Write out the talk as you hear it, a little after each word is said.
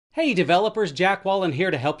Hey developers, Jack Wallen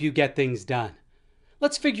here to help you get things done.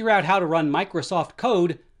 Let's figure out how to run Microsoft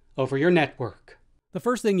code over your network. The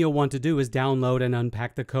first thing you'll want to do is download and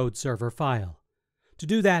unpack the code server file. To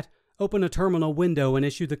do that, open a terminal window and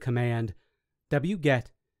issue the command wget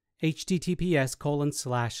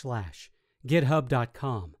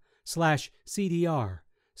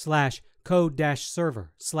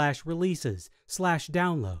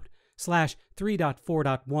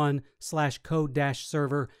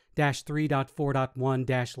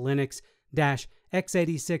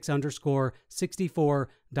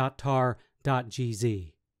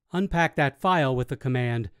Unpack that file with the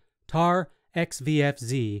command tar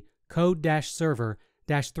xvzf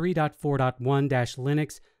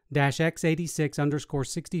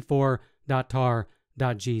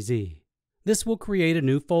code-server-3.4.1-linux-x86_64.tar.gz. This will create a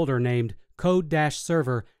new folder named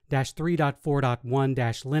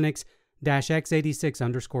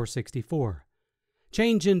code-server-3.4.1-linux-x86_64.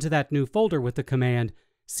 Change into that new folder with the command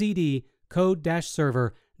cd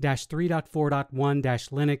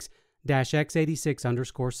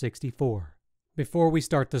code-server-3.4.1-linux-x86_64. Before we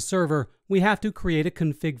start the server, we have to create a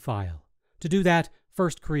config file. To do that,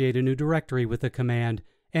 first create a new directory with the command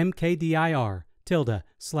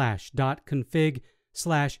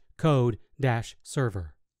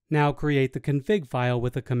mkdir/.config/code-server. Now create the config file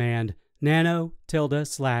with the command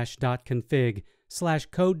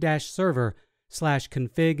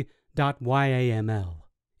nano-/.config/code-server/config.yaml.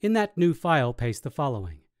 In that new file, paste the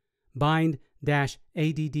following: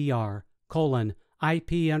 bind-addr: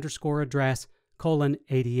 IP_address: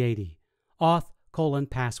 8080, auth: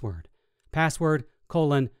 password, password: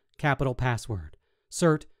 capital password,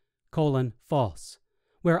 cert: false,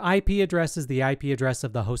 where IP address is the IP address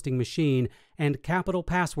of the hosting machine and capital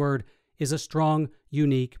password is a strong,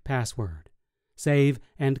 unique password. Save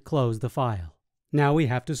and close the file. Now we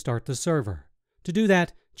have to start the server. To do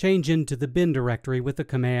that, change into the bin directory with the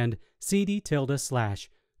command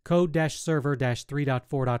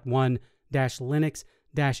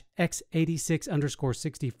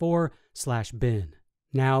cd://code-server-3.4.1-linux-x86_64/bin.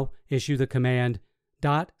 Now issue the command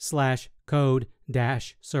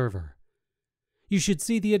 /code-server. You should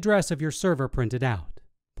see the address of your server printed out.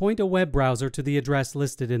 Point a web browser to the address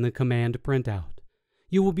listed in the command printout.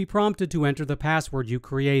 You will be prompted to enter the password you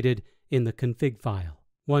created in the config file.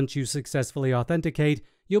 Once you successfully authenticate,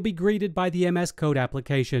 you'll be greeted by the MS Code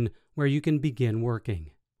application where you can begin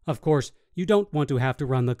working. Of course, you don't want to have to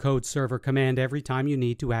run the code server command every time you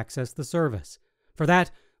need to access the service. For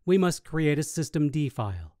that, we must create a systemd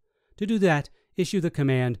file. To do that, issue the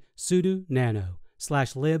command sudo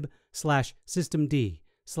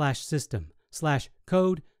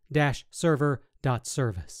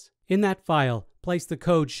nano/lib/systemd/system/code-server.service. In that file, place the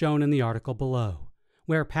code shown in the article below,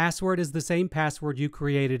 where password is the same password you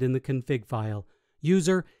created in the config file,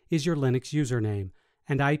 user is your Linux username,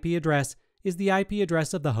 and IP address is the IP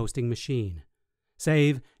address of the hosting machine.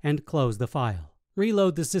 Save and close the file.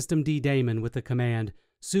 Reload the systemd daemon with the command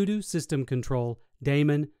sudo systemctl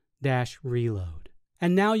daemon-reload.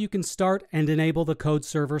 And now you can start and enable the code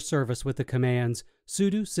server service with the commands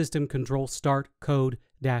sudo systemctl start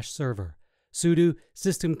code-server, sudo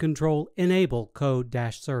systemctl enable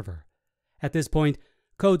code-server. At this point,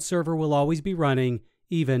 code server will always be running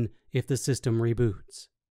even if the system reboots.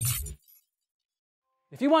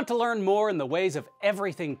 If you want to learn more in the ways of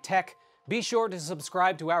everything tech, be sure to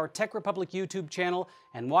subscribe to our Tech Republic YouTube channel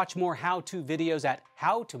and watch more how-to videos at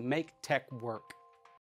How to Make Tech Work.